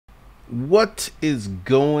What is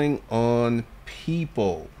going on,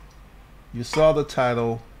 people? You saw the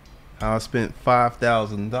title, how I spent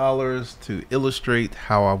 $5,000 to illustrate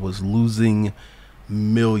how I was losing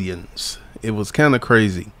millions. It was kind of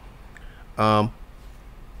crazy. Um,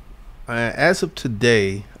 as of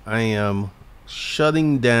today, I am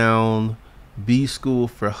shutting down B School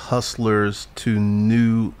for Hustlers to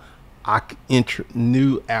new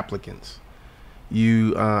applicants.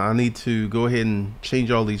 I need to go ahead and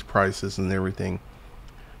change all these prices and everything.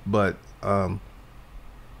 But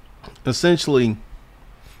essentially,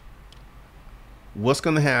 what's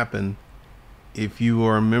going to happen if you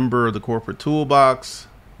are a member of the corporate toolbox?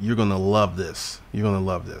 You're going to love this. You're going to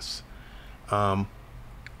love this. I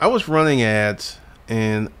was running ads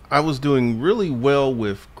and I was doing really well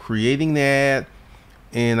with creating the ad.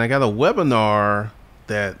 And I got a webinar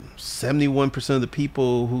that 71% of the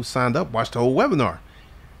people who signed up watched the whole webinar,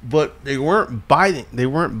 but they weren't buying. They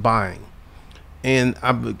weren't buying. And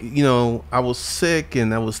I was sick,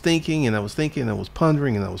 and I was thinking, and I was thinking, and I was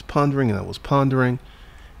pondering, and I was pondering, and I was pondering,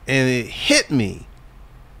 and it hit me.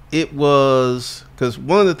 It was because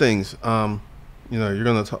one of the things, we're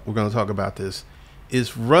gonna talk about this,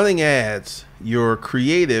 is running ads. Your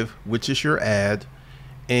creative, which is your ad,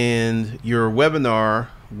 and your webinar,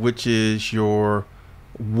 which is your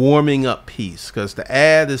warming up piece, because the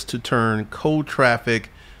ad is to turn cold traffic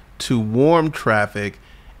to warm traffic,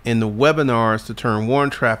 and the webinar is to turn warm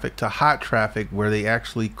traffic to hot traffic where they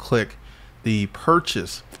actually click the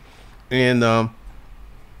purchase. And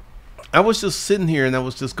I was just sitting here and I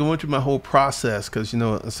was just going through my whole process, because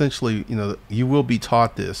essentially you will be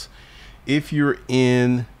taught this if you're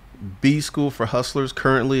in B School for Hustlers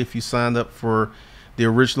currently. If you signed up for the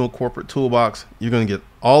original corporate toolbox, you're going to get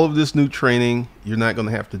all of this new training. You're not going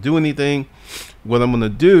to have to do anything. What I'm going to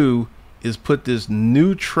do is put this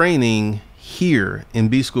new training here in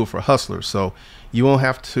B School for Hustlers. So you won't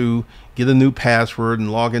have to get a new password and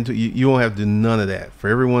log into you won't have to do none of that. For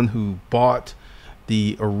everyone who bought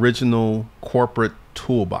the original corporate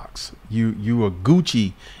toolbox, you are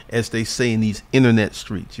Gucci, as they say in these internet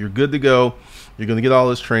streets. You're good to go. You're going to get all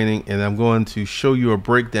this training, and I'm going to show you a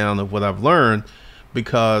breakdown of what I've learned,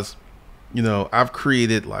 because I've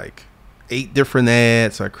created like 8 different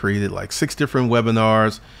ads. I created like 6 different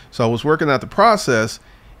webinars. So I was working out the process,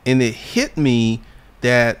 and it hit me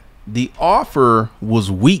that the offer was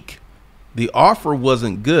weak. The offer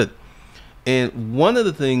wasn't good. And one of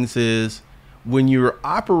the things is, when you're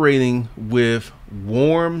operating with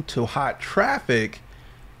warm to hot traffic,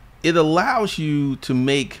 it allows you to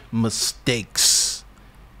make mistakes.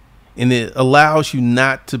 And it allows you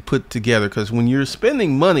not to put together, because when you're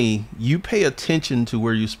spending money, you pay attention to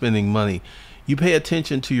where you're spending money. You pay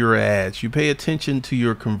attention to your ads. You pay attention to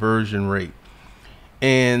your conversion rate.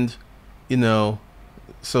 And,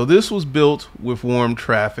 so this was built with warm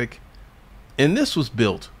traffic, and this was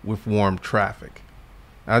built with warm traffic.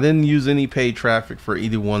 I didn't use any paid traffic for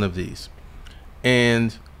either one of these.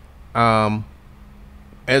 And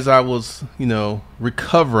as I was,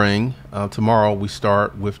 recovering, tomorrow we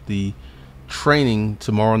start with the training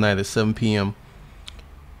tomorrow night at 7 p.m.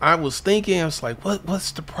 I was thinking, I was like,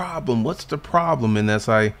 what's the problem? What's the problem? And as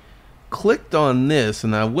I clicked on this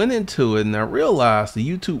and I went into it, and I realized the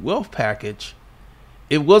YouTube Wealth Package,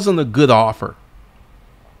 it wasn't a good offer.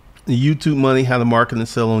 The YouTube Money, how to market and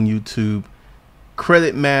sell on YouTube,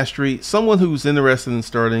 Credit Mastery. Someone who's interested in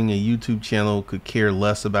starting a YouTube channel could care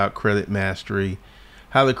less about Credit Mastery.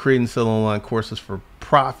 How to create and sell online courses for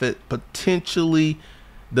profit, potentially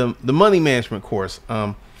the money management course.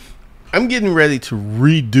 I'm getting ready to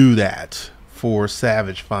redo that for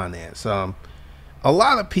Savage Finance. A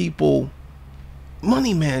lot of people,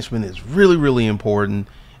 money management is really, really important,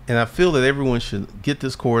 and I feel that everyone should get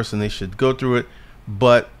this course and they should go through it,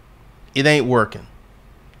 but it ain't working.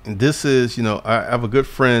 And this is, I have a good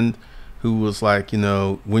friend who was like,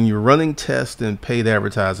 when you're running tests and paid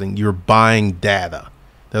advertising, you're buying data.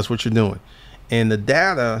 That's what you're doing. And the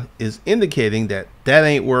data is indicating that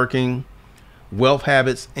ain't working. Wealth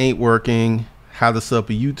habits ain't working. How to set up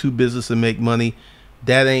a YouTube business and make money,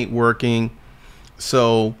 that ain't working.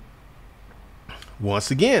 So once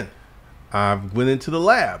again, I went into the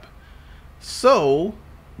lab. So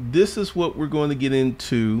this is what we're going to get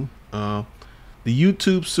into. The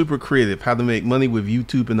YouTube Super Creative, how to make money with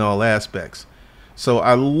YouTube in all aspects. So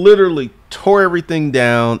I literally tore everything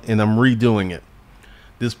down and I'm redoing it.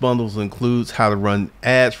 This bundle includes how to run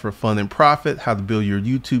ads for fun and profit, how to build your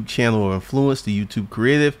YouTube channel of influence, the YouTube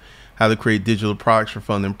Creative, how to create digital products for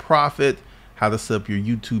fun and profit, how to set up your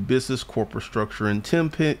YouTube business, corporate structure and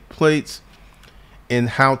templates. and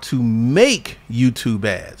how to make YouTube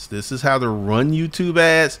ads. This is how to run YouTube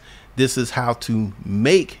ads. This is how to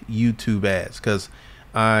make YouTube ads. Because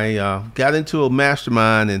I got into a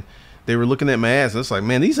mastermind and they were looking at my ads. And it's like,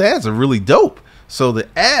 man, these ads are really dope. So the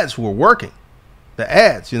ads were working. The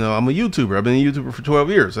ads, I'm a YouTuber. I've been a YouTuber for 12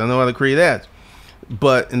 years. I know how to create ads.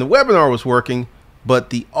 And the webinar was working,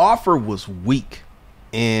 but the offer was weak.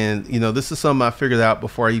 And, this is something I figured out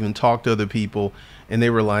before I even talked to other people. And they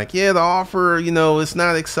were like, yeah, the offer, it's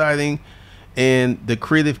not exciting. And the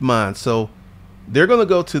creative mind. So they're going to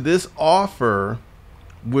go to this offer,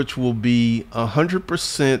 which will be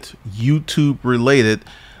 100% YouTube related.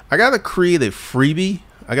 I got to create a freebie.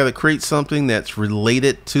 I got to create something that's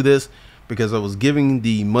related to this, because I was giving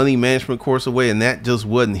the money management course away and that just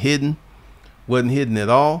wasn't hidden at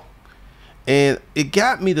all. And it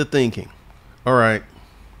got me to thinking, all right,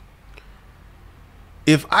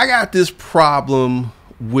 if I got this problem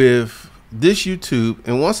with this YouTube,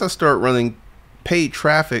 and once I start running paid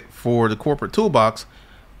traffic for the corporate toolbox,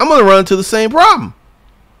 I'm going to run into the same problem.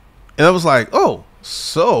 And I was like, oh,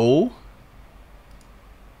 so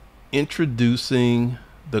introducing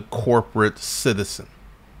the corporate citizen.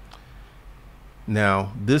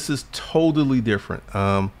 Now, this is totally different.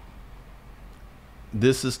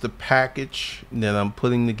 This is the package that I'm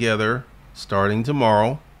putting together starting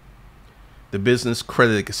tomorrow. The Business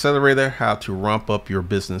Credit Accelerator, how to ramp up your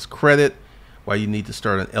business credit, why you need to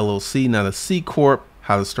start an LLC, not a C Corp,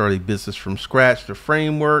 how to start a business from scratch, the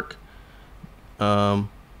framework, the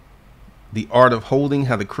art of holding,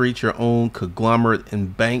 how to create your own conglomerate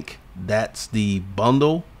and bank. That's the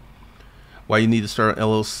bundle. Why you need to start an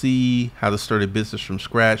LLC, how to start a business from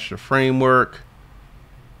scratch, the framework,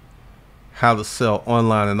 how to sell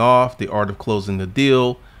online and off, the art of closing the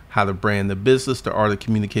deal, how to brand the business, the art of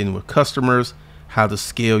communicating with customers, how to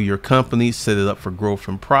scale your company, set it up for growth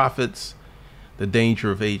and profits, the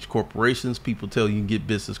danger of age corporations. People tell you can get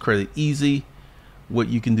business credit easy, what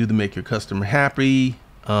you can do to make your customer happy,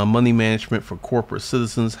 money management for corporate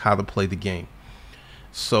citizens, how to play the game.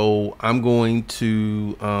 So I'm going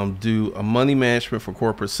to do a money management for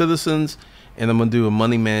corporate citizens, and I'm going to do a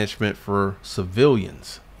money management for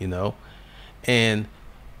civilians, and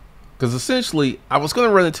because essentially I was going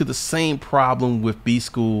to run into the same problem with B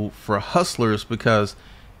School for hustlers, because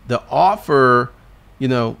the offer,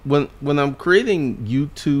 when I'm creating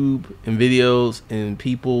YouTube and videos and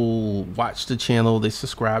people watch the channel, they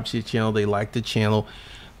subscribe to the channel, they like the channel,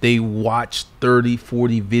 they watch 30,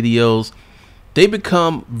 40 videos, they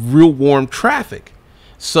become real warm traffic.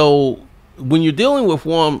 So when you're dealing with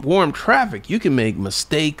warm traffic, you can make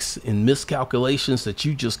mistakes and miscalculations that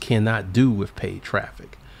you just cannot do with paid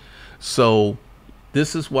traffic. So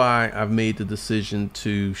this is why I've made the decision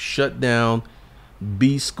to shut down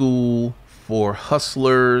B School for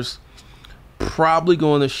Hustlers. Probably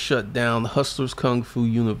going to shut down Hustlers Kung Fu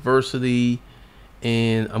University.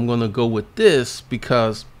 And I'm going to go with this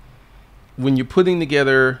because when you're putting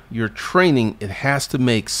together your training, it has to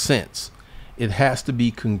make sense. It has to be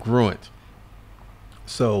congruent.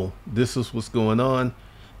 So this is what's going on.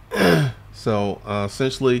 So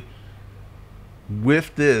essentially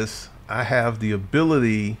with this, I have the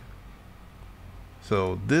ability.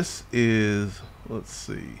 So this is, let's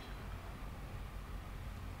see.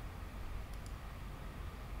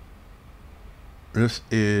 This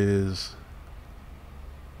is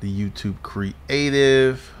the YouTube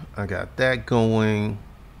Creative. I got that going.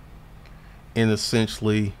 And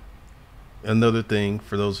essentially another thing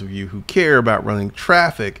for those of you who care about running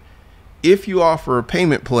traffic, if you offer a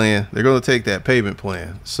payment plan, they're going to take that payment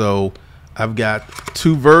plan. So I've got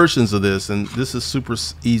two versions of this, and this is super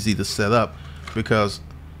easy to set up because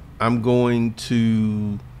I'm going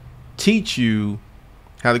to teach you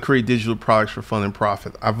how to create digital products for fun and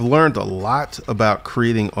profit. I've learned a lot about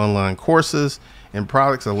creating online courses and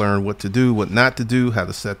products. I learned what to do, what not to do, how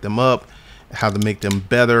to set them up, how to make them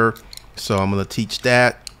better. So I'm going to teach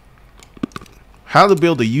that. How to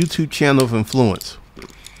build a YouTube channel of influence.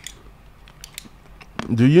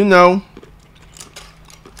 Do you know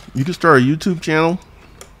you can start a YouTube channel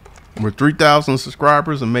with 3,000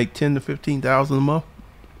 subscribers and make 10 to 15,000 a month?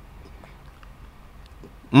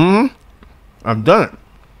 I've done it.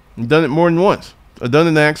 I've done it more than once. I've done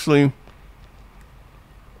it actually.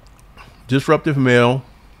 Disruptive Mail,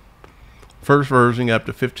 first version, up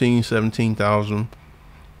to 15, 17,000.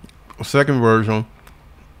 Second version,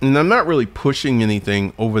 and I'm not really pushing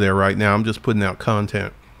anything over there right now. I'm just putting out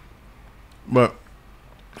content. But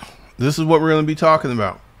this is what we're going to be talking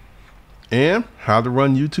about. And how to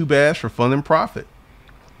run YouTube ads for fun and profit.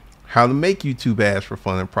 How to make YouTube ads for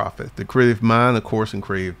fun and profit. The creative mind, the course in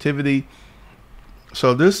creativity.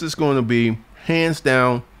 So this is going to be hands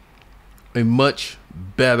down a much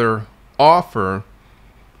better offer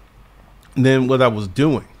than what I was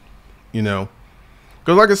doing, you know.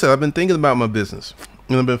 Because like I said, I've been thinking about my business,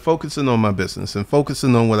 and I've been focusing on my business and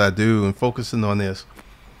focusing on what I do and focusing on this.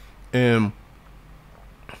 And,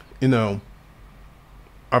 you know,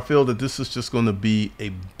 I feel that this is just going to be a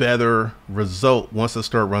better result once I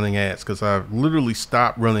start running ads, because I've literally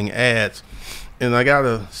stopped running ads, and I got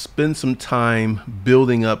to spend some time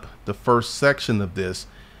building up the first section of this,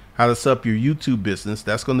 how to set up your YouTube business.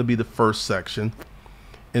 That's going to be the first section.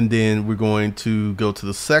 And then we're going to go to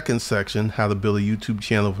the second section, how to build a YouTube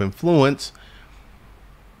channel of influence.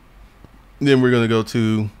 Then we're going to go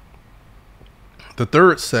to the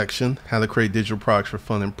third section, how to create digital products for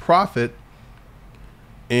fun and profit.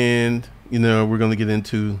 And, you know, we're going to get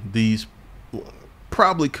into these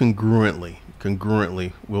probably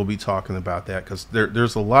congruently. We'll be talking about that, because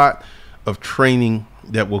there's a lot of training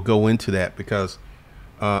that will go into that, because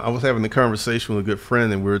I was having a conversation with a good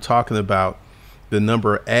friend, and we were talking about the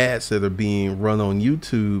number of ads that are being run on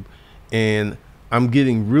YouTube. And I'm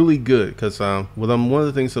getting really good, because one of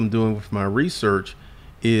the things I'm doing with my research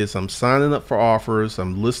is I'm signing up for offers,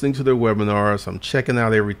 I'm listening to their webinars, I'm checking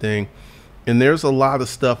out everything. And there's a lot of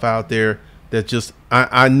stuff out there that just,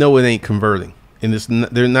 I know it ain't converting, and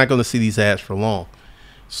they're not going to see these ads for long.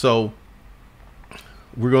 So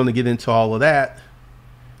we're going to get into all of that.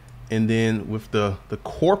 And then with the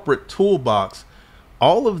corporate toolbox,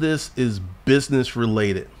 all of this is business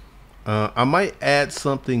related. I might add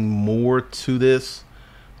something more to this,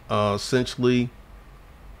 essentially,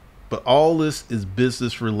 but all this is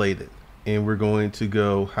business related. And we're going to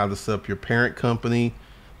go how to set up your parent company,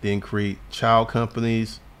 then create child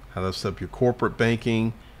companies, how to set up your corporate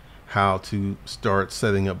banking, how to start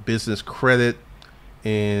setting up business credit,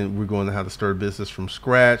 and we're going to how to start a business from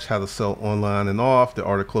scratch, how to sell online and off, the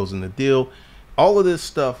art of closing the deal. All of this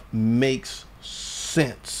stuff makes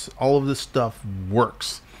sense. All of this stuff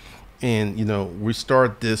works. And, you know, we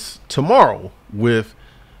start this tomorrow with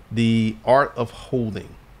the art of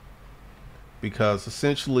holding, because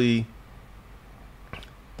essentially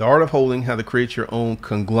the art of holding, how to create your own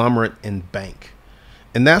conglomerate and bank.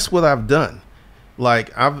 And that's what I've done.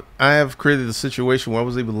 Like I have created a situation where I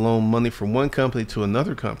was able to loan money from one company to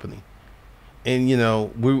another company. And, you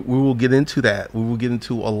know, we will get into that. We will get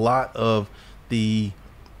into a lot of the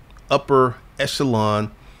upper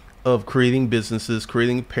echelon of creating businesses,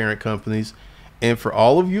 creating parent companies. And for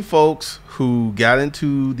all of you folks who got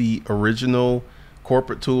into the original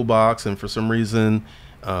corporate toolbox, and for some reason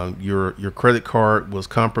your credit card was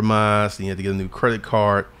compromised and you had to get a new credit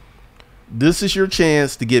card, this is your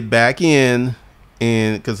chance to get back in.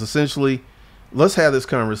 And because essentially, let's have this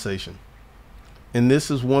conversation. And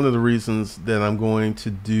this is one of the reasons that I'm going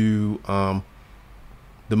to do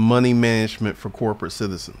the money management for corporate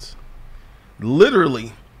citizens.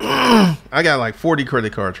 Literally, I got like 40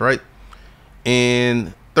 credit cards, right?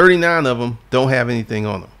 And 39 of them don't have anything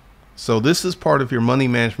on them. So this is part of your money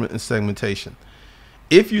management and segmentation.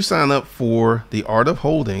 If you sign up for the art of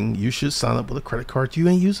holding, you should sign up with a credit card you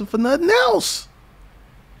ain't using for nothing else.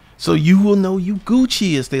 So you will know you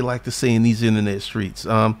Gucci, as they like to say in these internet streets.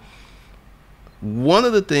 One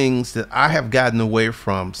of the things that I have gotten away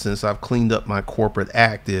from since I've cleaned up my corporate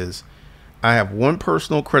act is I have one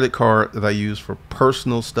personal credit card that I use for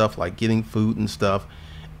personal stuff like getting food and stuff.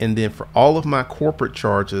 And then for all of my corporate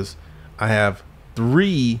charges, I have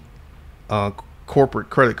 3 corporate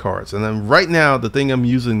credit cards. And then right now, the thing I'm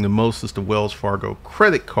using the most is the Wells Fargo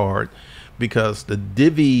credit card, because the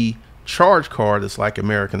Divvy charge card is like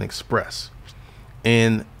American Express.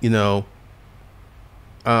 And, you know,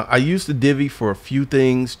 I use the Divvy for a few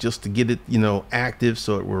things just to get it, you know, active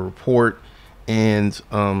so it will report. And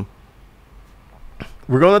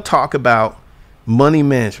we're going to talk about money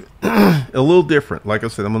management a little different. Like I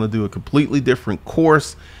said, I'm going to do a completely different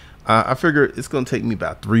course. I figure it's going to take me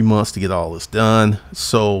about 3 months to get all this done.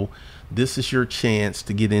 So this is your chance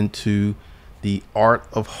to get into the art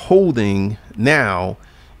of holding now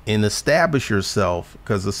and establish yourself,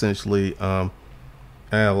 because essentially a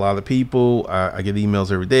lot of people, I get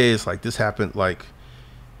emails every day. It's like, this happened. Like,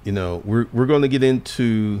 you know, we're going to get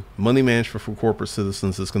into money management for corporate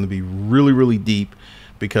citizens. It's going to be really, really deep,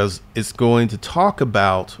 because it's going to talk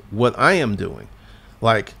about what I am doing.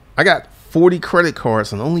 Like, I got 40 credit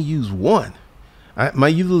cards and only use one. My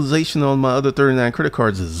utilization on my other 39 credit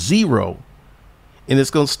cards is 0. And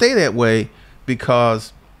it's going to stay that way,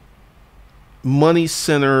 because money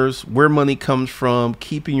centers, where money comes from,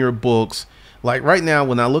 keeping your books. Like right now,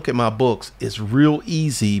 when I look at my books, it's real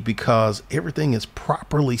easy because everything is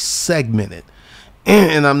properly segmented.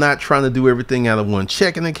 And I'm not trying to do everything out of one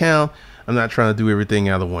checking account. I'm not trying to do everything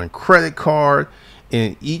out of one credit card.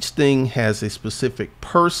 And each thing has a specific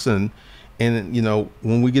person. And, you know,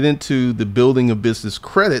 when we get into the building of business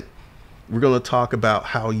credit, we're going to talk about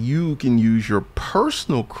how you can use your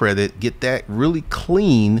personal credit, get that really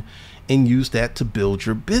clean, and use that to build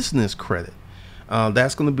your business credit.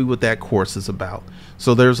 That's going to be what that course is about.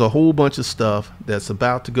 So there's a whole bunch of stuff that's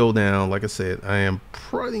about to go down. Like I said, I am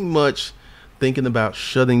pretty much thinking about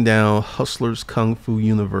shutting down Hustlers Kung Fu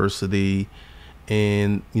University.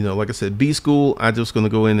 And, you know, like I said, B School, I'm just going to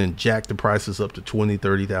go in and jack the prices up to $20,000,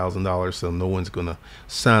 $30,000. So no one's going to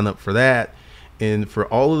sign up for that. And for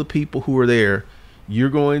all of the people who are there, you're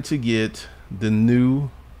going to get the new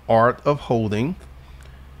Art of Holding.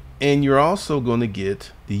 And you're also going to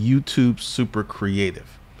get the YouTube Super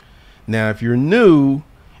Creative. Now, if you're new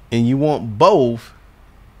and you want both,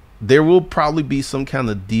 there will probably be some kind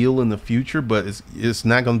of deal in the future, but it's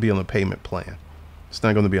not going to be on a payment plan. It's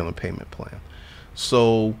not going to be on a payment plan.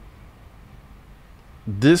 So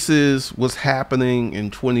this is what's happening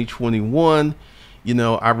in 2021. You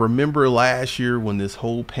know, I remember last year when this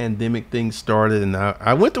whole pandemic thing started, and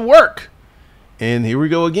I went to work. And here we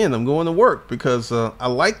go again. I'm going to work because I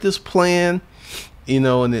like this plan, you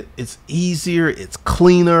know, and it's easier. It's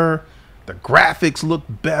cleaner. The graphics look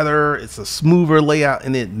better. It's a smoother layout,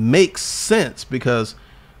 and it makes sense because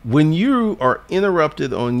when you are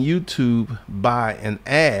interrupted on YouTube by an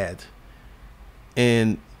ad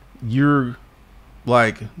and you're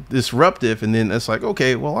like disruptive, and then it's like,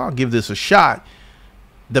 okay, well, I'll give this a shot.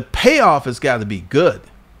 The payoff has got to be good.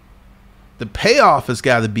 The payoff has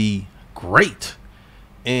got to be great.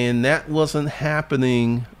 And that wasn't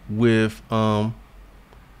happening with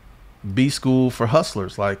B School for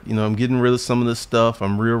Hustlers. Like, you know, I'm getting rid of some of this stuff.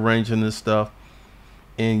 I'm rearranging this stuff.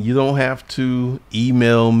 And you don't have to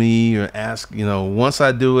email me or ask, you know, once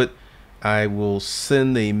I do it, I will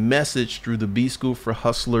send a message through the B School for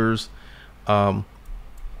Hustlers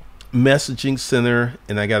messaging center.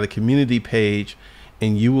 And I got a community page.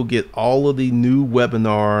 And you will get all of the new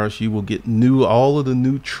webinars. You will get all of the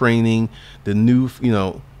new training, the new, you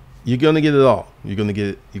know, you're going to get it all. You're going to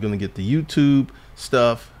get the YouTube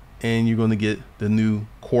stuff, and you're going to get the new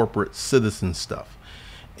corporate citizen stuff.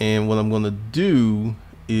 And what I'm going to do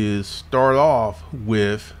is start off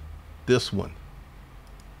with this one,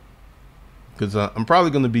 because I'm probably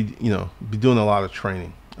going to be, you know, doing a lot of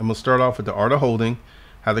training. I'm going to start off with the Art of Holding,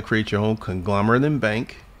 how to create your own conglomerate and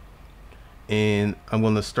bank. And I'm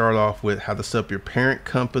going to start off with how to set up your parent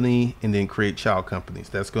company and then create child companies.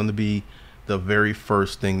 That's going to be the very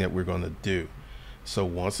first thing that we're going to do. So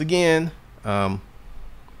once again, yeah,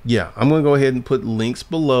 I'm going to go ahead and put links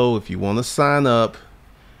below if you want to sign up.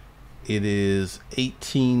 It is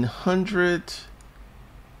 1,800.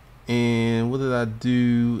 And what did I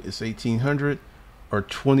do? It's 1,800 or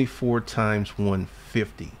 24 times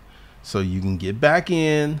 150. So you can get back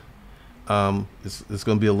in. It's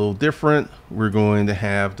going to be a little different. We're going to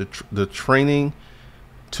have the training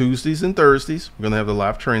Tuesdays and Thursdays. We're going to have the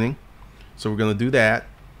live training. So we're going to do that,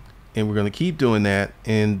 and we're going to keep doing that.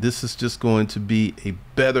 And this is just going to be a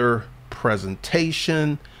better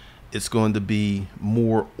presentation. It's going to be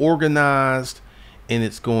more organized, and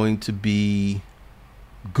it's going to be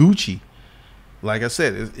Gucci. Like I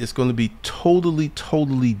said, it's going to be totally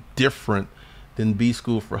different than B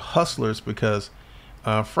School for Hustlers, because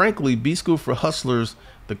frankly, B School for Hustlers,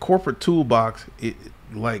 the corporate toolbox,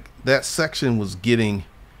 like that section was getting,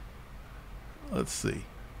 let's see,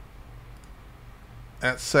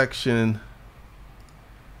 that section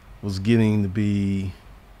was getting to be,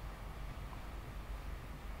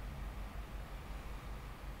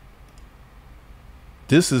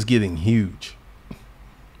 this is getting huge.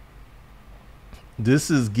 This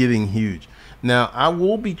is getting huge. Now, I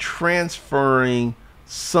will be transferring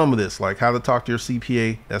some of this, like how to talk to your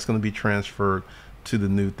CPA. That's going to be transferred to the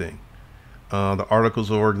new thing. The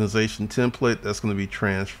articles of organization template, that's going to be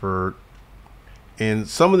transferred. And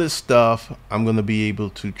some of this stuff I'm going to be able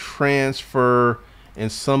to transfer,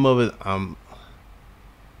 and some of it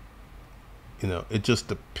you know, it just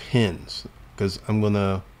depends, because I'm going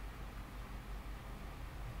to,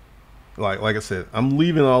 like I said, I'm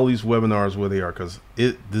leaving all these webinars where they are, because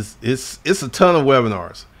it's a ton of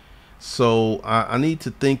webinars. So I need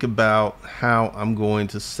to think about how I'm going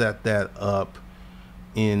to set that up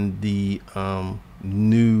in the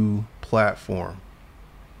new platform,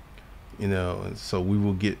 you know. And so we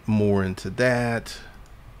will get more into that.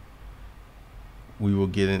 We will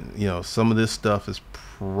get in, you know, some of this stuff is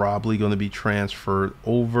probably going to be transferred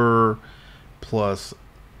over. Plus,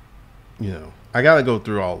 you know, I got to go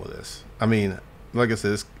through all of this. I mean, like I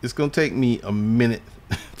said, it's going to take me a minute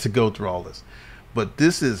to go through all this, but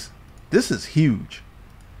this is this is huge.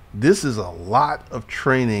 This is a lot of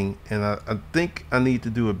training, and I think I need to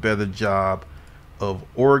do a better job of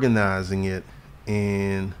organizing it.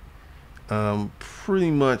 And I'm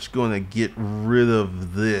pretty much going to get rid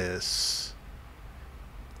of this.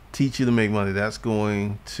 Teach you to make money. That's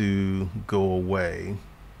going to go away.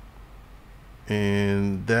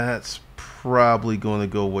 And that's probably going to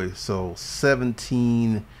go away. So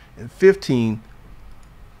 17 and 15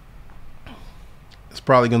 is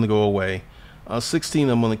probably going to go away. 16,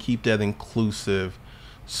 I'm going to keep that inclusive.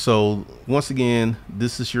 So once again,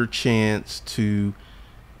 this is your chance to,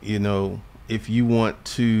 you know, if you want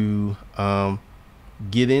to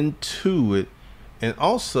get into it. And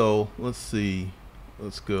also, let's see,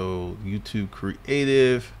 let's go YouTube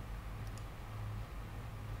Creative.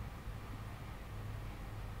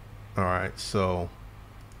 All right, so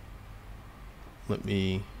let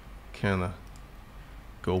me kind of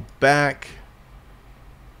go back.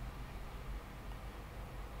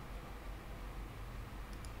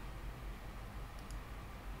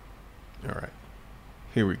 All right,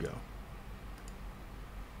 here we go.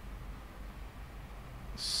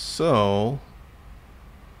 So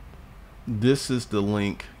this is the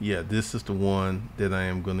link. Yeah, this is the one that I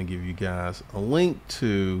am going to give you guys a link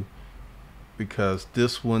to, because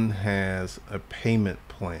this one has a payment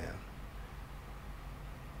plan.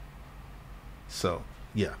 So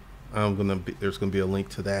yeah, there's gonna be a link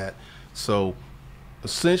to that. So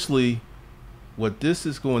essentially what this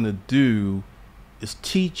is going to do is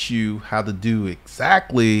teach you how to do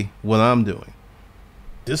exactly what I'm doing.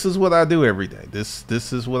 This is what I do every day. This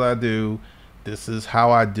is what I do. This is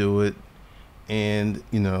how I do it. And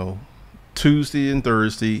you know, Tuesday and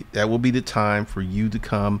Thursday, that will be the time for you to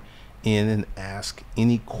come in and ask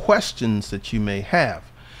any questions that you may have.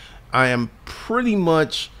 I am pretty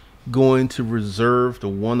much going to reserve the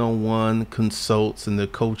one-on-one consults and the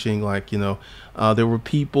coaching. Like, you know, there were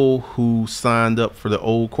people who signed up for the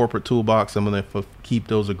old corporate toolbox. I'm going to keep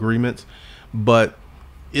those agreements, but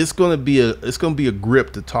it's going to be a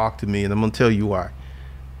grip to talk to me, and I'm going to tell you why.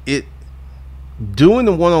 Doing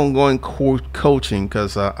the one-on-one coaching,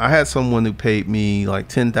 because I had someone who paid me like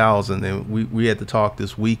 $10,000, and we had to talk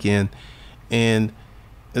this weekend, and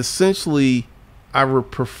essentially I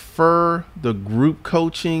would prefer the group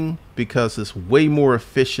coaching because it's way more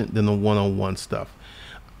efficient than the one-on-one stuff.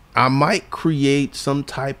 I might create some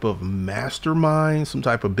type of mastermind, some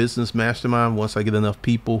type of business mastermind once I get enough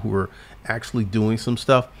people who are actually doing some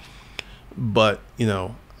stuff. But, you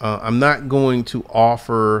know, I'm not going to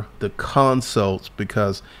offer the consults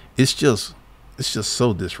because it's just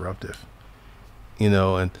so disruptive, you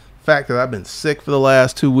know. And the fact that I've been sick for the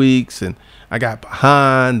last 2 weeks and I got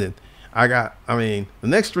behind, and I mean, the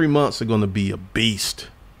next 3 months are going to be a beast.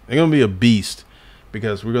 They're going to be a beast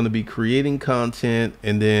because we're going to be creating content,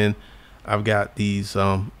 and then I've got these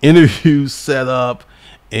interviews set up.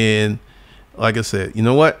 And like I said, you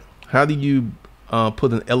know what? How do you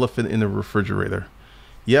put an elephant in the refrigerator?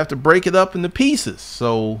 You have to break it up into pieces.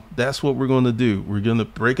 So that's what we're going to do. We're going to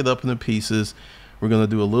break it up into pieces. We're going to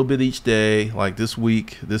do a little bit each day. Like this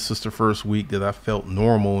week, this is the first week that I felt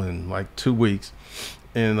normal in like 2 weeks.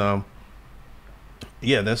 And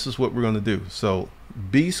yeah, this is what we're going to do. So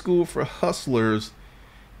B School for Hustlers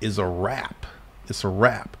is a wrap. It's a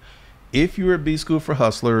wrap. If you're at B School for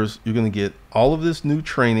Hustlers, you're going to get all of this new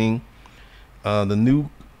training, the new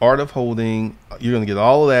art of holding. You're going to get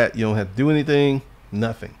all of that. You don't have to do anything,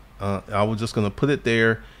 nothing. I was just going to put it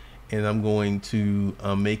there, and I'm going to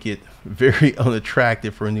make it very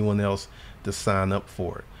unattractive for anyone else to sign up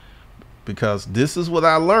for it, because this is what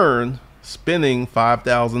I learned spending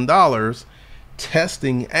 $5,000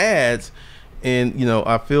 testing ads. And you know,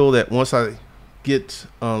 I feel that once I get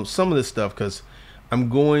some of this stuff, because I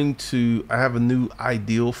have a new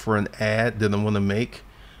ideal for an ad that I'm going to make,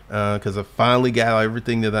 because I finally got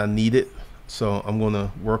everything that I needed. So I'm going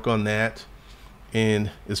to work on that.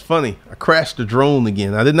 And it's funny, I crashed the drone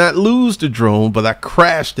again. I did not lose the drone, but I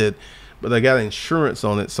crashed it. But I got insurance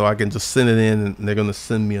on it, so I can just send it in, and they're going to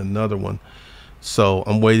send me another one. So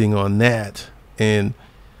I'm waiting on that. And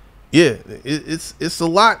yeah, it's a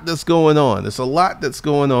lot that's going on. It's a lot that's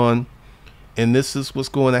going on. And this is what's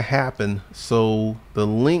going to happen. So the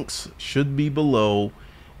links should be below,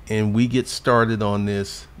 and we get started on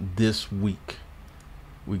this week.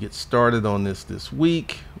 We get started on this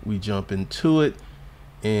week. We jump into it,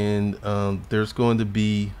 and there's going to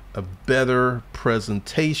be a better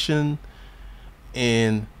presentation,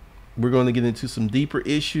 and we're going to get into some deeper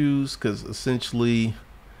issues, because essentially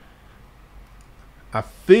I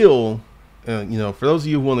feel, you know, for those of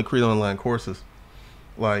you who want to create online courses,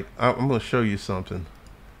 like I'm going to show you something.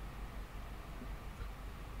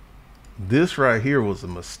 this right here was a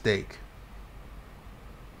mistake.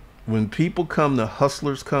 When people come to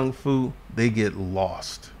Hustlers Kung Fu, they get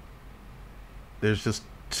lost. There's just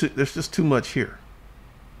too much here.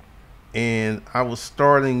 And I was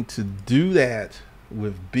starting to do that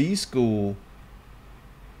with B School,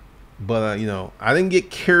 but you know, I didn't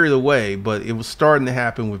get carried away, but it was starting to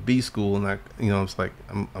happen with B School, and it's like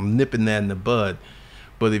I'm nipping that in the bud.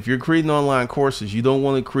 But if you're creating online courses, you don't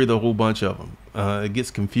want to create a whole bunch of them. It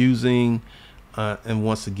gets confusing, and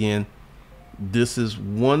once again, this is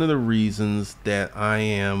one of the reasons that I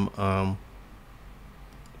am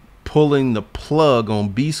pulling the plug on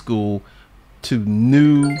B School to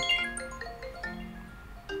new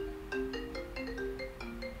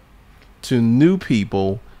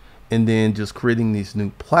people, and then just creating these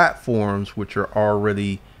new platforms which are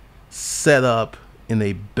already set up in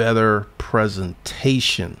a better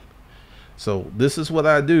presentation. So this is what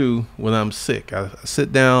I do when I'm sick. I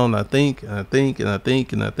sit down, I think, and I think, and I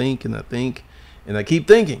think, and I think, and I think, and I keep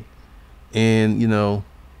thinking. And, you know,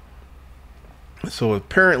 so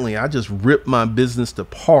apparently I just ripped my business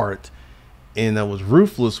apart, and I was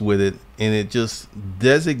ruthless with it, and it just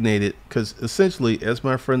designated, because essentially, as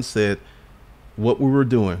my friend said, what we were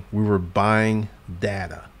doing, we were buying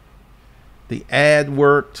data. The ad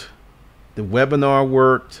worked, the webinar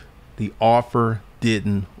worked, the offer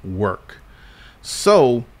didn't work.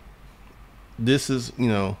 So this is, you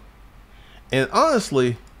know, and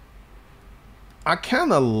honestly, I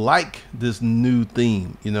kind of like this new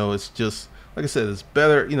theme. You know, it's just, like I said, it's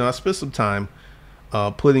better. You know, I spent some time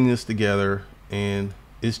putting this together, and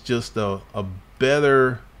it's just a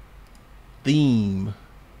better theme,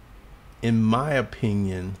 in my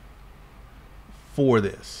opinion, for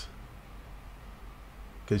this.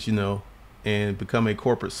 Because, you know, and become a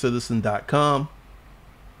corporate citizen.com.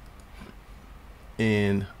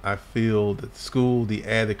 And I feel that the school, the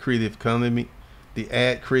Ad Creative Academy,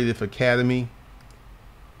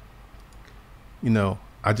 you know,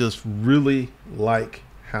 I just really like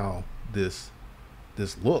how this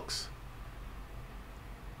looks.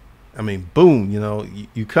 I mean, boom, you know,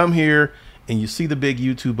 you come here and you see the big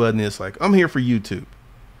YouTube button. It's like, I'm here for YouTube.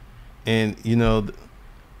 And, you know,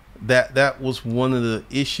 that was one of the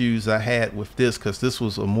issues I had with this, because this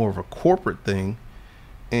was more of a corporate thing.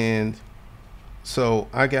 And so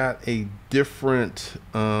I got a different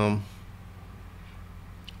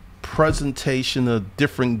presentation, a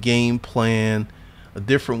different game plan, a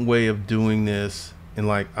different way of doing this. And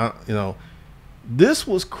like, you know, this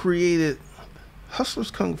was created, Hustlers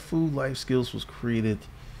Kung Fu Life Skills was created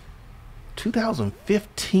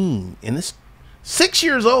 2015, and it's 6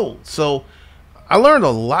 years old. So I learned a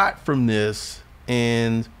lot from this.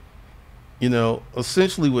 And, you know,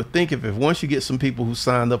 essentially would think if once you get some people who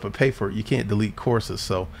signed up and pay for it, you can't delete courses.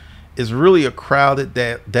 So it's really a crowded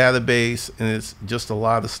database, and it's just a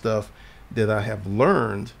lot of stuff that I have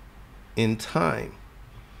learned in time.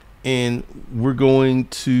 And we're going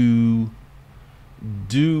to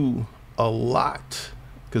do a lot,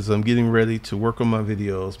 because I'm getting ready to work on my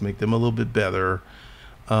videos, make them a little bit better.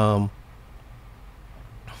 And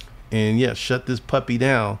yeah, shut this puppy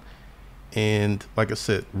down. And like I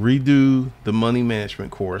said, redo the money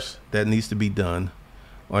management course. That needs to be done.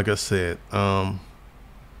 Like I said,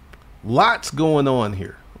 lots going on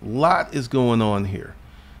here. Lot is going on here.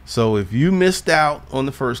 So if you missed out on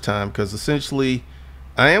the first time, because essentially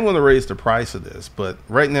I am going to raise the price of this, but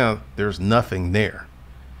right now there's nothing there.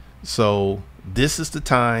 So this is the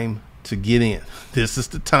time to get in. This is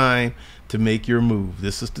the time to make your move.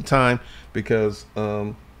 This is the time, because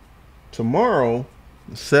tomorrow,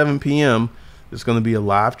 7 p.m., there's going to be a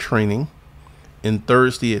live training. And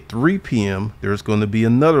Thursday at 3 p.m., there's going to be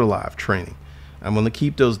another live training. I'm going to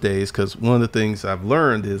keep those days, because one of the things I've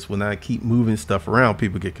learned is when I keep moving stuff around,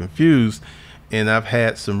 people get confused. And I've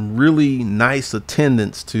had some really nice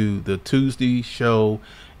attendance to the Tuesday show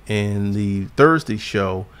and the Thursday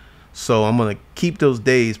show. So I'm going to keep those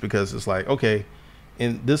days, because it's like, okay,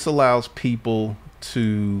 and this allows people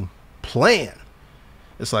to plan.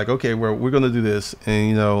 It's like, okay, we're going to do this. And,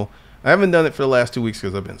 you know, I haven't done it for the last 2 weeks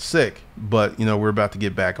because I've been sick, but, you know, we're about to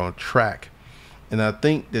get back on track. And I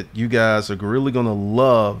think that you guys are really going to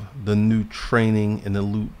love the new training and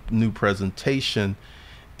the new presentation.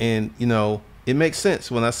 And, you know, it makes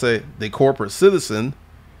sense when I say the corporate citizen,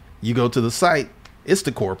 you go to the site, it's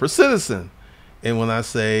the corporate citizen. And when I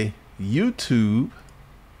say YouTube,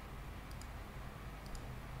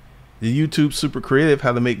 the YouTube Super Creative,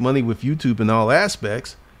 how to make money with YouTube in all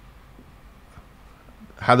aspects,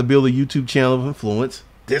 how to build a YouTube channel of influence.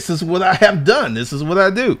 This is what I have done. This is what I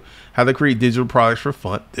do. How to create digital products for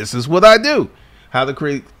fun. This is what I do. How to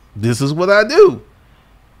create. This is what I do.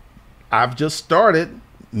 I've just started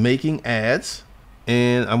making ads,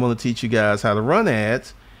 and I'm going to teach you guys how to run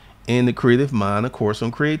ads in the Creative Mind, a course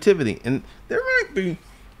on creativity. And there might be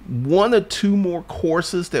one or two more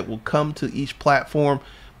courses that will come to each platform,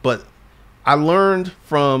 but I learned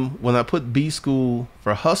from when I put B School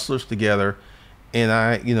for Hustlers together, and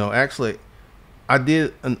actually I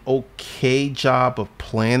did an okay job of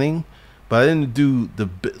planning, but I didn't do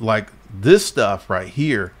like this stuff right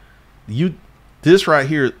here. This right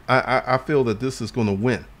here, I feel that this is going to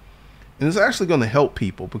win, and it's actually going to help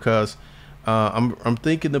people because I'm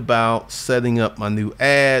thinking about setting up my new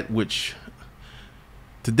ad, which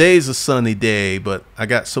today's a sunny day, but I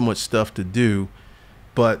got so much stuff to do.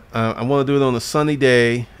 But I want to do it on a sunny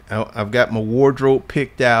day. I've got my wardrobe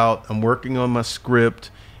picked out. I'm working on my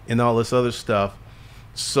script and all this other stuff.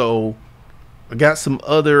 So I got some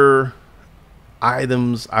other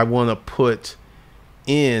items I want to put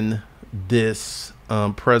in this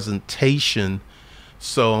presentation.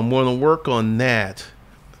 So I'm going to work on that.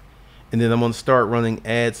 And then I'm going to start running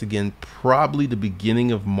ads again, probably the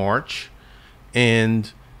beginning of March.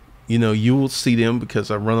 And you will see them because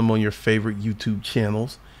I run them on your favorite YouTube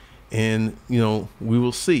channels, and we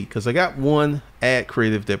will see, because I got one ad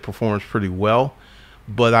creative that performs pretty well,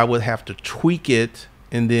 but I would have to tweak it,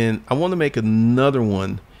 and then I want to make another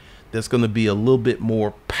one that's going to be a little bit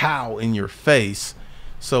more pow in your face.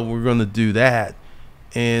 So we're going to do that,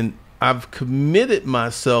 and I've committed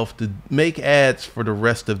myself to make ads for the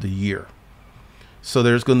rest of the year. So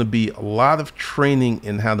there's going to be a lot of training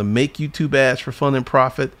in how to make YouTube ads for fun and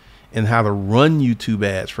profit, and how to run YouTube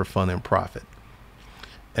ads for fun and profit.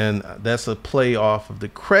 And that's a play off of the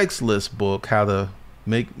Craigslist book, how to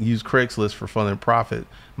use Craigslist for fun and profit,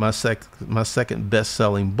 my second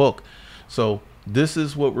best-selling book. So this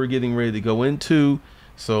is what we're getting ready to go into.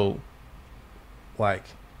 So like,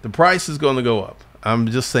 the price is going to go up. I'm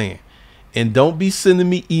just saying. And don't be sending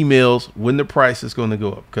me emails when the price is going to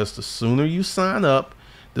go up, because the sooner you sign up,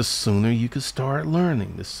 the sooner you can start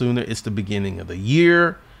learning. The sooner it's the beginning of the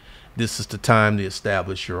year. This is the time to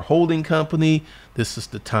establish your holding company. This is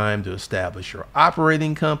the time to establish your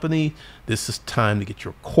operating company. This is time to get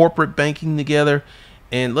your corporate banking together.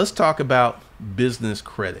 And let's talk about business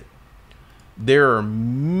credit. There are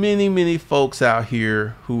many, many folks out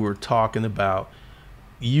here who are talking about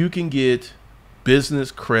you can get business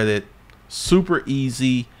credit super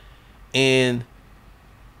easy. And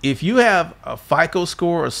if you have a FICO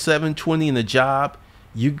score of 720 in a job,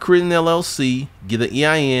 you can create an LLC, get an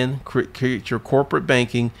EIN, create your corporate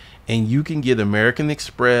banking, and you can get American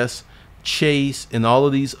Express, Chase, and all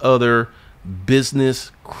of these other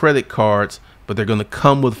business credit cards, but they're going to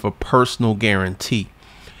come with a personal guarantee.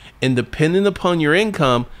 And depending upon your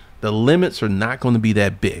income, the limits are not going to be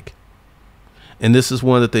that big. And this is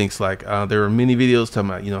one of the things, like there are many videos talking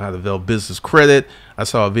about, how to develop business credit. I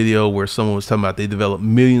saw a video where someone was talking about they developed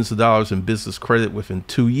millions of dollars in business credit within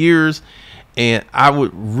 2 years. And I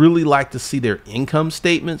would really like to see their income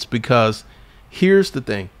statements, because here's the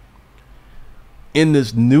thing. In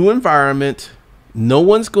this new environment, no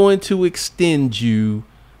one's going to extend you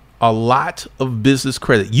a lot of business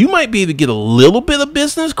credit. You might be able to get a little bit of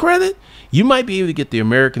business credit. You might be able to get the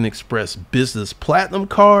American Express Business Platinum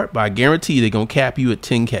card, but I guarantee you they're going to cap you at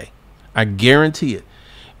 10K. I guarantee it.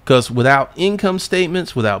 Because without income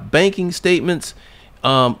statements, without banking statements,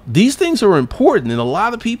 these things are important, and a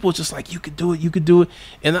lot of people are just like, you could do it.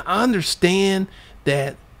 And I understand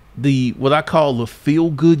that what I call the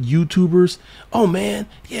feel-good YouTubers, oh man,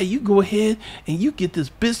 yeah, you go ahead and you get this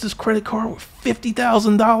business credit card with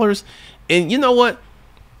 $50,000. And you know what?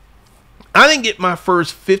 I didn't get my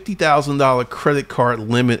first $50,000 credit card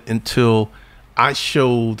limit until I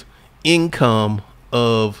showed income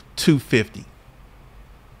of $250.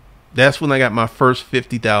 That's when I got my first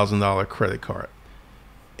 $50,000 credit card.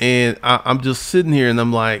 And I'm just sitting here and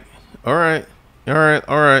I'm like, all right.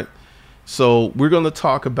 So we're going to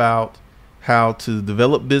talk about how to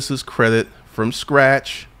develop business credit from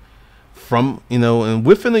scratch, and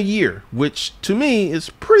within a year, which to me is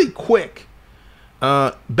pretty quick.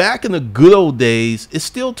 Back in the good old days, it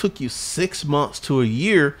still took you 6 months to a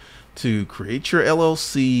year to create your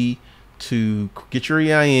LLC, to get your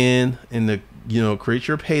EIN, and create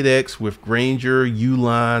your Paydex with Granger,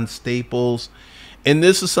 Uline, Staples. And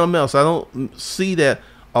this is something else. I don't see that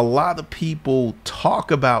a lot of people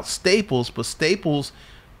talk about Staples, but Staples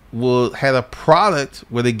had a product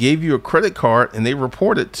where they gave you a credit card and they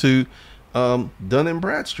report it to Dun and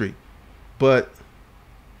Bradstreet. But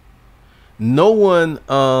no one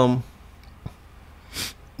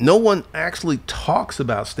actually talks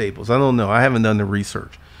about Staples. I don't know. I haven't done the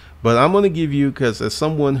research, but I'm going to give you, because as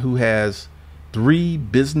someone who has 3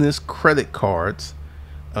 business credit cards.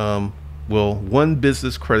 Well, 1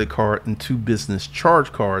 business credit card and 2 business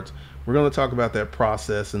charge cards. We're going to talk about that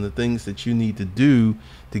process and the things that you need to do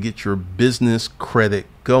to get your business credit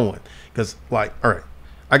going. Because, like, all right,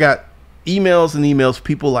 I got emails and emails,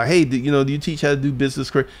 people like, hey, do you teach how to do business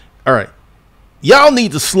credit? All right, y'all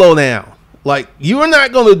need to slow down. Like, you are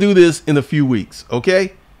not going to do this in a few weeks,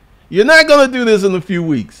 okay? You're not going to do this in a few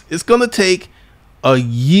weeks. It's going to take a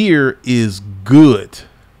year is good.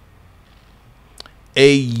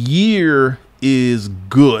 A year is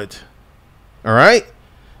good. All right?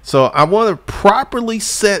 So I want to properly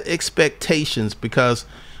set expectations, because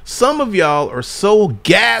some of y'all are so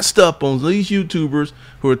gassed up on these YouTubers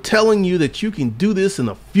who are telling you that you can do this in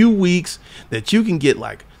a few weeks, that you can get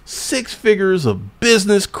like 6 figures of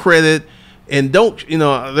business credit. And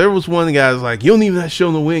there was one guy was like, you don't even have to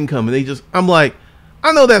show no income. And I'm like,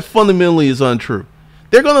 I know that fundamentally is untrue.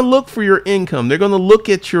 They're going to look for your income. They're going to look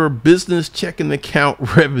at your business checking account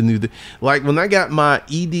revenue. Like when I got my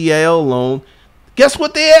EDL loan, guess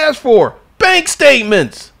what they asked for? Bank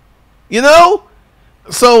statements,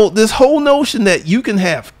 So this whole notion that you can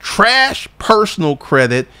have trash personal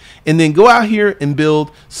credit and then go out here and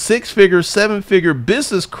build 6-figure, 7-figure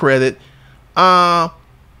business credit,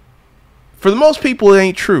 for the most people, it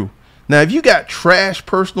ain't true. Now, if you got trash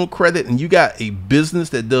personal credit and you got a business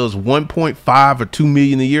that does 1.5 or 2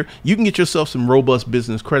 million a year, you can get yourself some robust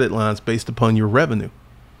business credit lines based upon your revenue.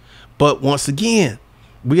 But once again,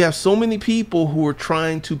 we have so many people who are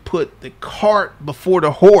trying to put the cart before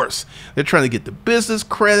the horse. They're trying to get the business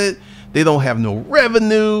credit. They don't have no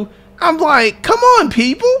revenue. I'm like, come on,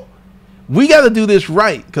 people. We got to do this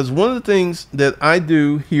right. Because one of the things that I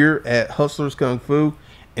do here at Hustlers Kung Fu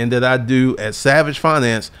and that I do at Savage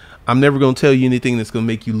Finance, I'm never going to tell you anything that's going to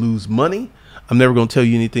make you lose money. I'm never going to tell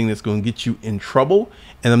you anything that's going to get you in trouble.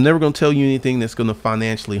 And I'm never going to tell you anything that's going to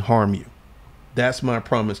financially harm you. That's my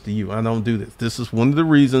promise to you. I don't do this. This is one of the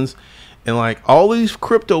reasons. And like all these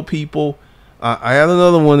crypto people, I had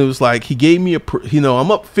another one that was like, he gave me I'm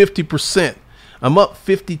up 50%. I'm up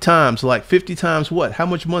 50 times. Like 50 times what? How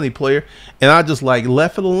much money, player? And I just like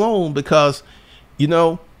left it alone because,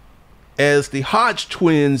 as the Hodge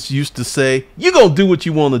twins used to say, you're going to do what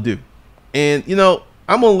you want to do. And,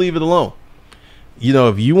 I'm going to leave it alone.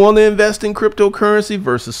 If you want to invest in cryptocurrency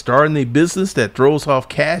versus starting a business that throws off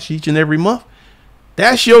cash each and every month,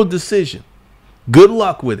 that's your decision. Good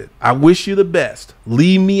luck with it. I wish you the best.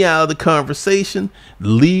 Leave me out of the conversation.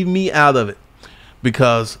 Leave me out of it,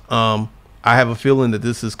 because I have a feeling that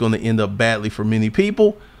this is going to end up badly for many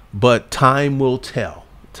people, but time will tell.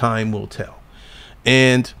 Time will tell.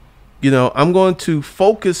 And I'm going to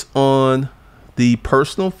focus on the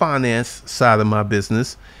personal finance side of my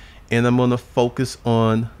business, and I'm going to focus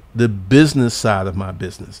on the business side of my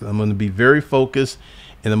business. I'm going to be very focused,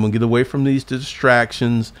 and I'm going to get away from these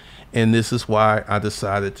distractions. And this is why I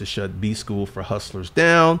decided to shut B School for Hustlers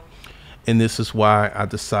down. And this is why I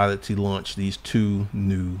decided to launch these 2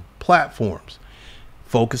 new platforms.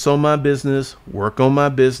 Focus on my business, work on my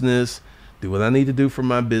business, do what I need to do for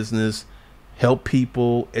my business, help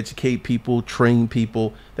people, educate people, train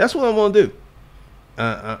people. That's what I want to do.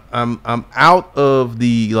 I'm out of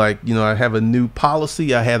the, I have a new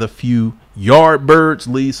policy. I had a few Yardbirds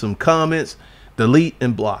leave some comments, delete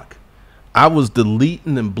and block. I was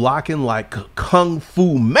deleting and blocking like a Kung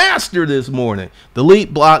Fu master this morning.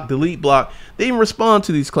 Delete, block, delete, block. They didn't respond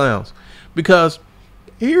to these clowns, because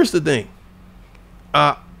here's the thing.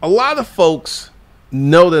 A lot of folks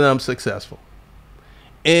know that I'm successful,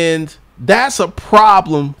 and that's a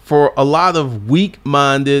problem for a lot of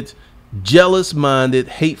weak-minded, jealous-minded,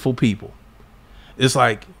 hateful people. It's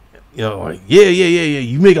like, yeah,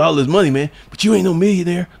 you make all this money, man, but you ain't no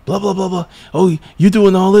millionaire, blah, blah, blah, blah. Oh, you're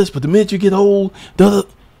doing all this, but the minute you get old,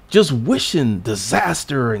 just wishing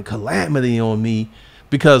disaster and calamity on me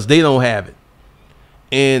because they don't have it.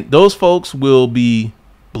 And those folks will be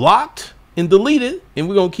blocked and deleted, and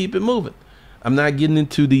we're going to keep it moving. I'm not getting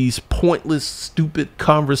into these pointless, stupid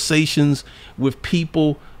conversations with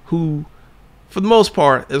people who, for the most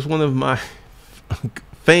part, as one of my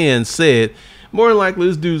fans said, more than likely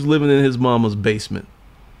this dude's living in his mama's basement.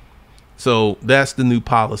 So that's the new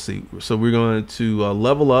policy. So we're going to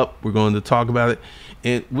level up. We're going to talk about it.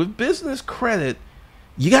 And with business credit,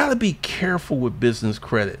 you got to be careful with business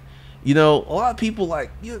credit. A lot of people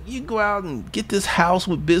like, you go out and get this house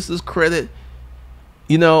with business credit.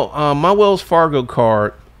 My Wells Fargo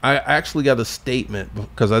card, I actually got a statement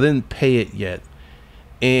because I didn't pay it yet.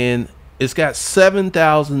 And it's got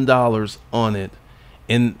 $7,000 on it.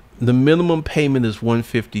 And the minimum payment is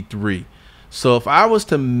 $153. So if I was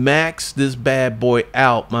to max this bad boy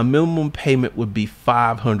out, my minimum payment would be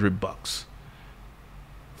 $500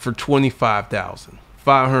 for 25,000.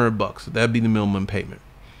 $500. That'd be the minimum payment.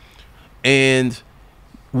 And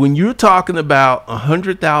when you're talking about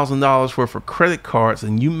 $100,000 worth of credit cards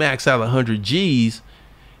and you max out 100 G's,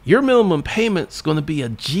 your minimum payment's going to be a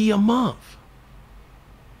G a month.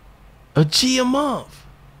 A G a month.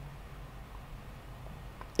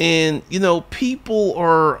 And, you know, people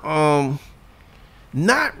are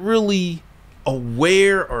not really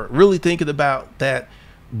aware or really thinking about that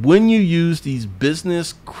when you use these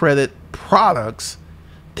business credit products,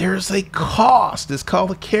 there's a cost. It's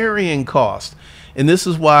called a carrying cost. And this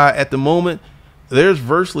is why at the moment, there's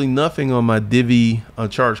virtually nothing on my Divvy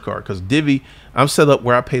charge card, because Divvy, I'm set up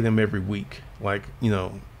where I pay them every week. Like, you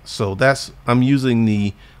know, so I'm using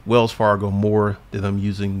the Wells Fargo more than I'm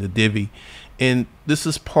using the Divvy. And this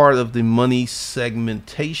is part of the money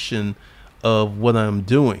segmentation of what I'm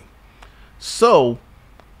doing. So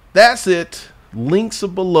that's it. Links are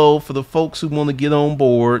below for the folks who want to get on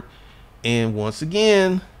board. And once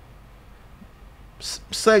again,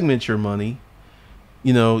 segment your money.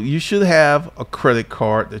 You know, you should have a credit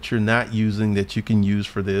card that you're not using that you can use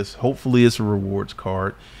for this. Hopefully it's a rewards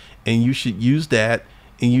card, and you should use that.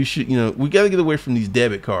 And you should, you know, we got to get away from these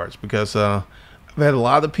debit cards, because I've had a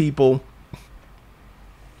lot of people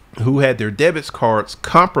who had their debit cards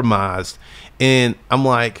compromised. And I'm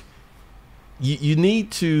like, you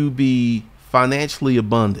need to be financially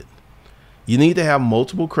abundant. You need to have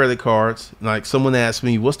multiple credit cards. Like someone asked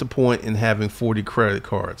me, what's the point in having 40 credit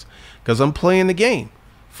cards? Because I'm playing the game.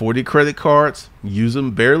 40 credit cards, use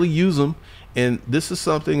them, barely use them. And this is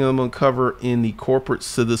something I'm going to cover in the Corporate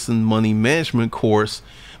Citizen Money Management course,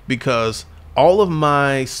 because all of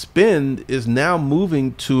my spend is now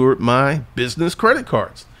moving toward my business credit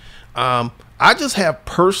cards. I just have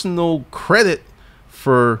personal credit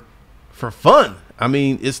for fun. I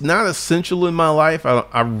mean, it's not essential in my life.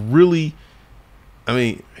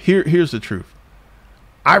 Here's the truth.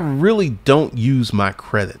 I really don't use my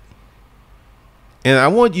credit. And I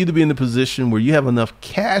want you to be in a position where you have enough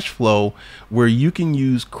cash flow where you can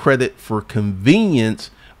use credit for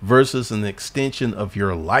convenience versus an extension of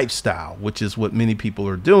your lifestyle, which is what many people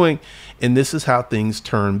are doing. And this is how things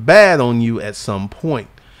turn bad on you at some point.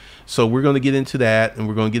 So we're going to get into that, and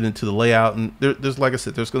we're going to get into the layout. And there's, like I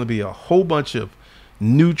said, there's going to be a whole bunch of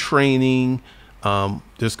new training.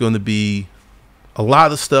 There's going to be a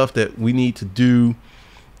lot of stuff that we need to do,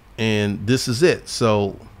 and this is it.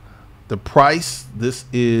 So the price, this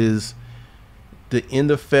is the end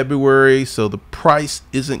of February, so the price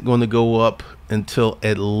isn't going to go up until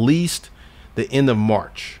at least the end of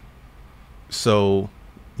March. So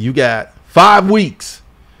you got 5 weeks.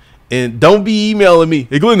 And don't be emailing me,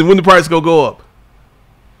 hey Glenn, when the price gonna go up?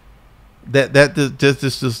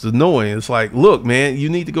 That's just annoying. It's like, look, man, you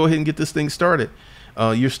need to go ahead and get this thing started.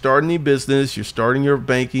 You're starting a business, you're starting your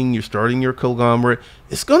banking, you're starting your conglomerate.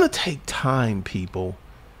 It's gonna take time, people.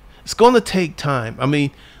 It's gonna take time. I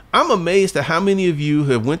mean, I'm amazed at how many of you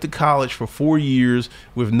have went to college for 4 years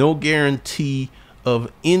with no guarantee of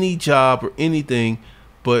any job or anything,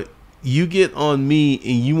 but you get on me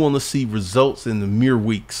and you want to see results in the mere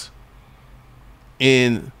weeks.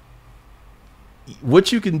 And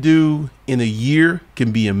what you can do in a year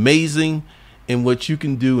can be amazing, and what you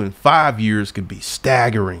can do in 5 years can be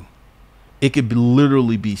staggering. It could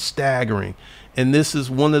literally be staggering. And this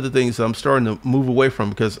is one of the things I'm starting to move away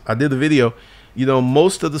from, because I did a video, you know,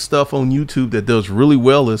 most of the stuff on YouTube that does really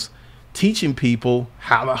well is teaching people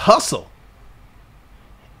how to hustle.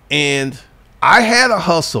 And I had a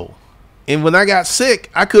hustle, and when I got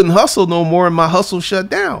sick, I couldn't hustle no more, and my hustle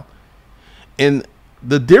shut down. And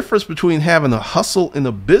the difference between having a hustle and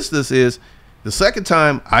a business is, the second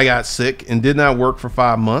time I got sick and did not work for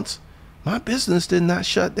 5 months, my business did not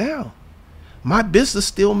shut down. My business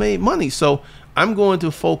still made money. So I'm going to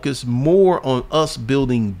focus more on us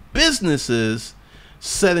building businesses,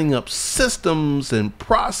 setting up systems and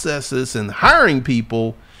processes and hiring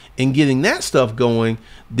people and getting that stuff going,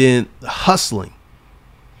 than hustling.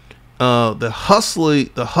 The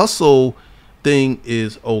hustle thing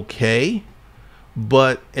is okay.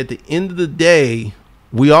 But at the end of the day,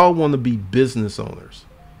 we all want to be business owners.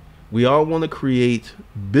 We all want to create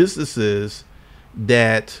businesses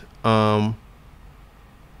that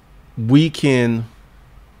we can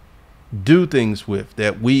do things with,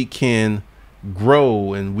 that we can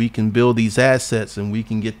grow, and we can build these assets, and we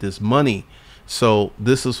can get this money. So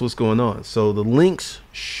this is what's going on. So the links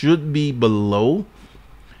should be below.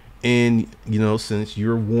 And, you know, since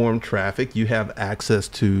you're warm traffic, you have access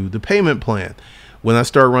to the payment plan. When I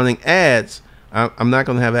start running ads, I'm not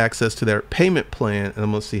going to have access to their payment plan, and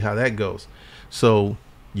I'm going to see how that goes. So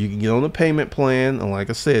you can get on the payment plan, and like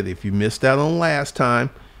I said, if you missed out on last time,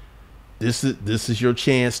 this is your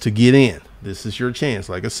chance to get in. This is your chance.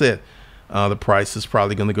 Like I said, the price is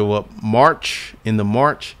probably going to go up into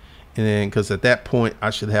March, and then because at that point I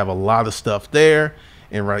should have a lot of stuff there.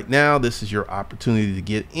 And right now, this is your opportunity to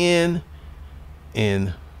get in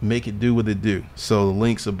and make it do what it do. So the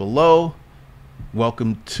links are below.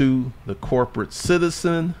 Welcome to the corporate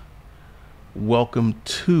citizen. Welcome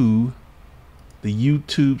to the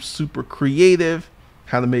YouTube super creative,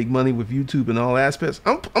 how to make money with YouTube in all aspects.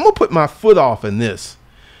 I'm gonna put my foot off in this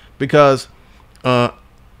because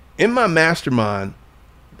in my mastermind,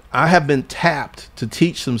 I have been tapped to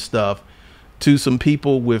teach some stuff to some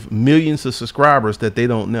people with millions of subscribers that they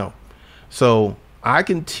don't know. So I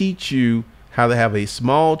can teach you how to have a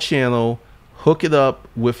small channel, hook it up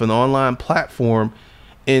with an online platform.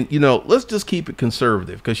 And, let's just keep it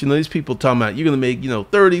conservative because, these people talking about you're going to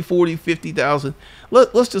make, 30, 40, 50,000.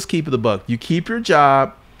 Let's just keep it a buck. You keep your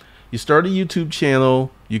job, you start a YouTube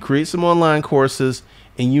channel, you create some online courses,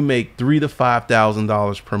 and you make $3,000 to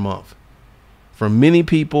 $5,000 per month. For many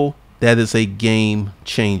people, that is a game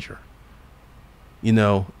changer.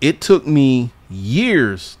 It took me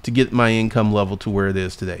years to get my income level to where it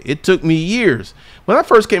is today. It took me years. When I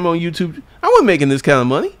first came on YouTube, I wasn't making this kind of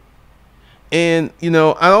money. And,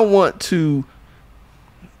 I don't want to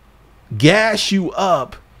gas you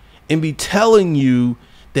up and be telling you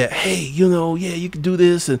that, hey, yeah, you can do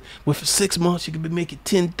this. And within 6 months, you can be making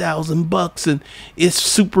 $10,000 and it's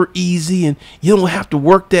super easy and you don't have to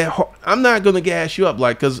work that hard. I'm not going to gas you up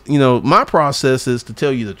because, my process is to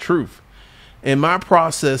tell you the truth. And my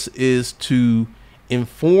process is to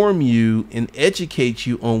inform you and educate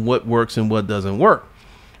you on what works and what doesn't work.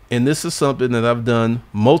 And this is something that I've done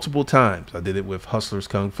multiple times. I did it with Hustlers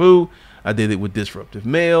Kung Fu. I did it with Disruptive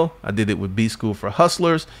Mail. I did it with B School for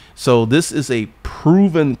Hustlers. So this is a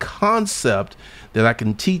proven concept that I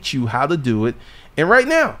can teach you how to do it. And right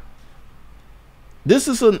now, this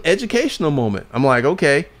is an educational moment. I'm like,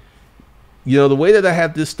 okay, the way that I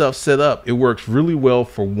have this stuff set up, it works really well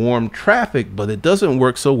for warm traffic, but it doesn't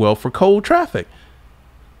work so well for cold traffic.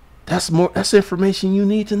 That's information you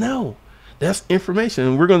need to know. That's information.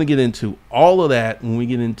 And we're going to get into all of that when we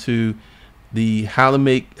get into the how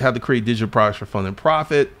to create digital products for fun and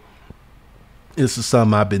profit. This is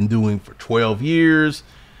something I've been doing for 12 years.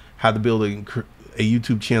 How to build a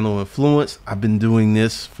YouTube channel influence. I've been doing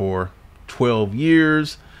this for 12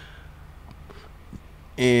 years.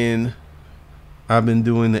 And I've been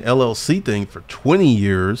doing the LLC thing for 20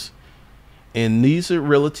 years. And these are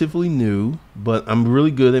relatively new, but I'm really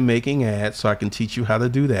good at making ads, so I can teach you how to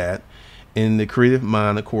do that. In the Creative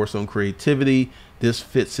Mind, a course on creativity, this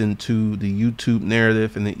fits into the YouTube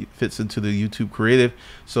narrative and it fits into the YouTube creative.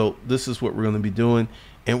 So this is what we're going to be doing.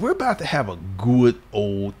 And we're about to have a good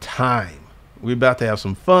old time. We're about to have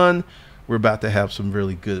some fun. We're about to have some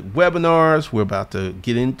really good webinars. We're about to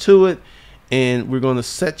get into it. And we're going to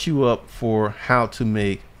set you up for how to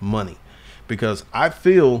make money. Because I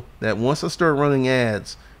feel that once I start running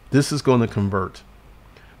ads, this is going to convert.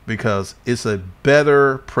 Because it's a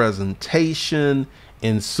better presentation.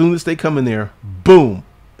 And as soon as they come in there, boom,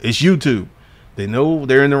 it's YouTube. They know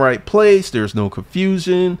they're in the right place. There's no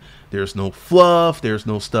confusion. There's no fluff. There's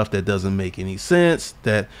no stuff that doesn't make any sense.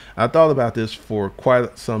 That I thought about this for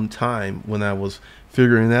quite some time when I was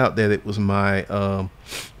figuring out that it was my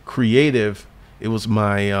creative. It was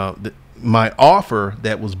my my offer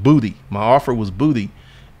that was booty. My offer was booty.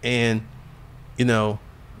 And,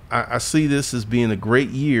 I see this as being a great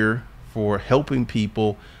year for helping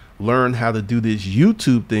people learn how to do this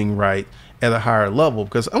YouTube thing right at a higher level.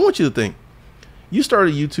 Because I want you to think, you start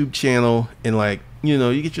a YouTube channel and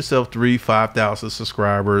you get yourself 3,000-5,000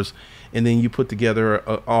 subscribers, and then you put together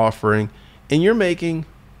an offering and you're making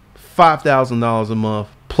 $5,000 a month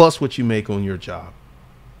plus what you make on your job.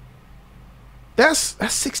 That's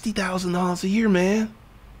 $60,000 a year, man.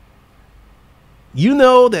 You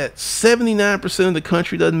know that 79% of the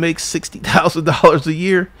country doesn't make $60,000 a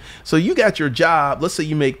year. So you got your job. Let's say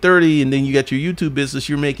you make 30 and then you got your YouTube business.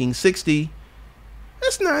 You're making 60.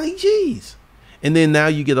 That's 90 G's. And then now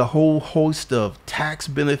you get a whole host of tax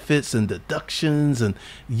benefits and deductions. And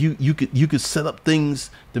you could set up things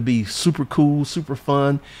to be super cool, super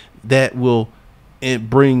fun that will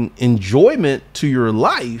bring enjoyment to your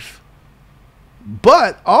life.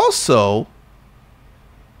 But also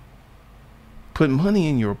put money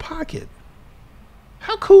in your pocket.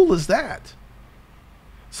 How cool is that?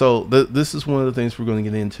 So this is one of the things we're going to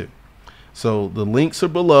get into. So the links are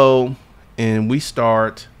below, and we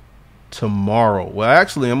start tomorrow. Well,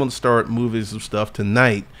 actually, I'm going to start moving some stuff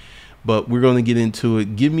tonight, but we're going to get into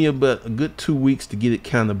it. Give me a good 2 weeks to get it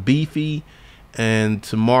kind of beefy. And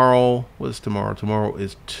tomorrow, what's tomorrow? Tomorrow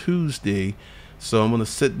is Tuesday. So I'm going to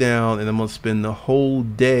sit down and I'm going to spend the whole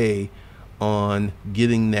day on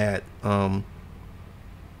getting that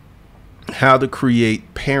how to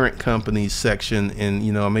create parent companies section. And,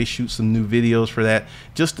 you know, I may shoot some new videos for that.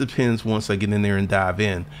 Just depends once I get in there and dive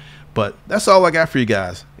in. But that's all I got for you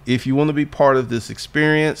guys. If you want to be part of this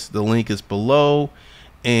experience, the link is below.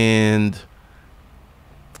 And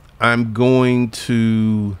I'm going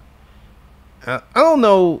to, I don't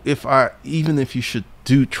know if if you should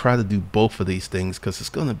try to do both of these things, because it's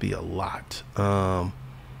going to be a lot.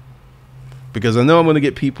 Because I know I'm going to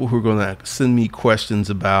get people who are going to send me questions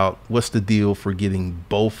about what's the deal for getting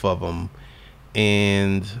both of them.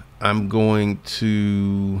 And I'm going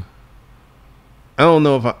to, I don't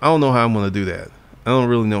know how I'm going to do that. I don't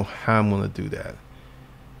really know how I'm going to do that.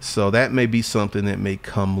 So that may be something that may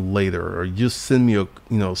come later, or just send me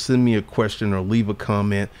a question or leave a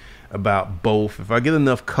comment about both. If I get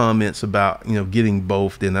enough comments about, getting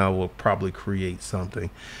both, then I will probably create something.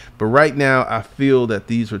 But right now, I feel that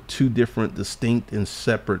these are two different, distinct and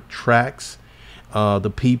separate tracks.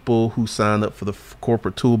 The people who signed up for the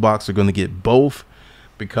corporate toolbox are going to get both,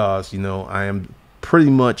 because, I am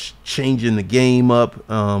pretty much changing the game up,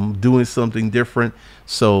 doing something different.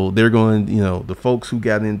 So they're going, the folks who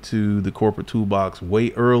got into the corporate toolbox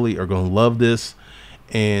way early are going to love this.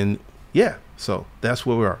 And yeah, so that's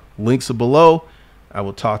where we are. Links are below. I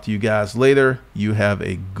will talk to you guys later. You have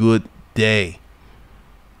a good day.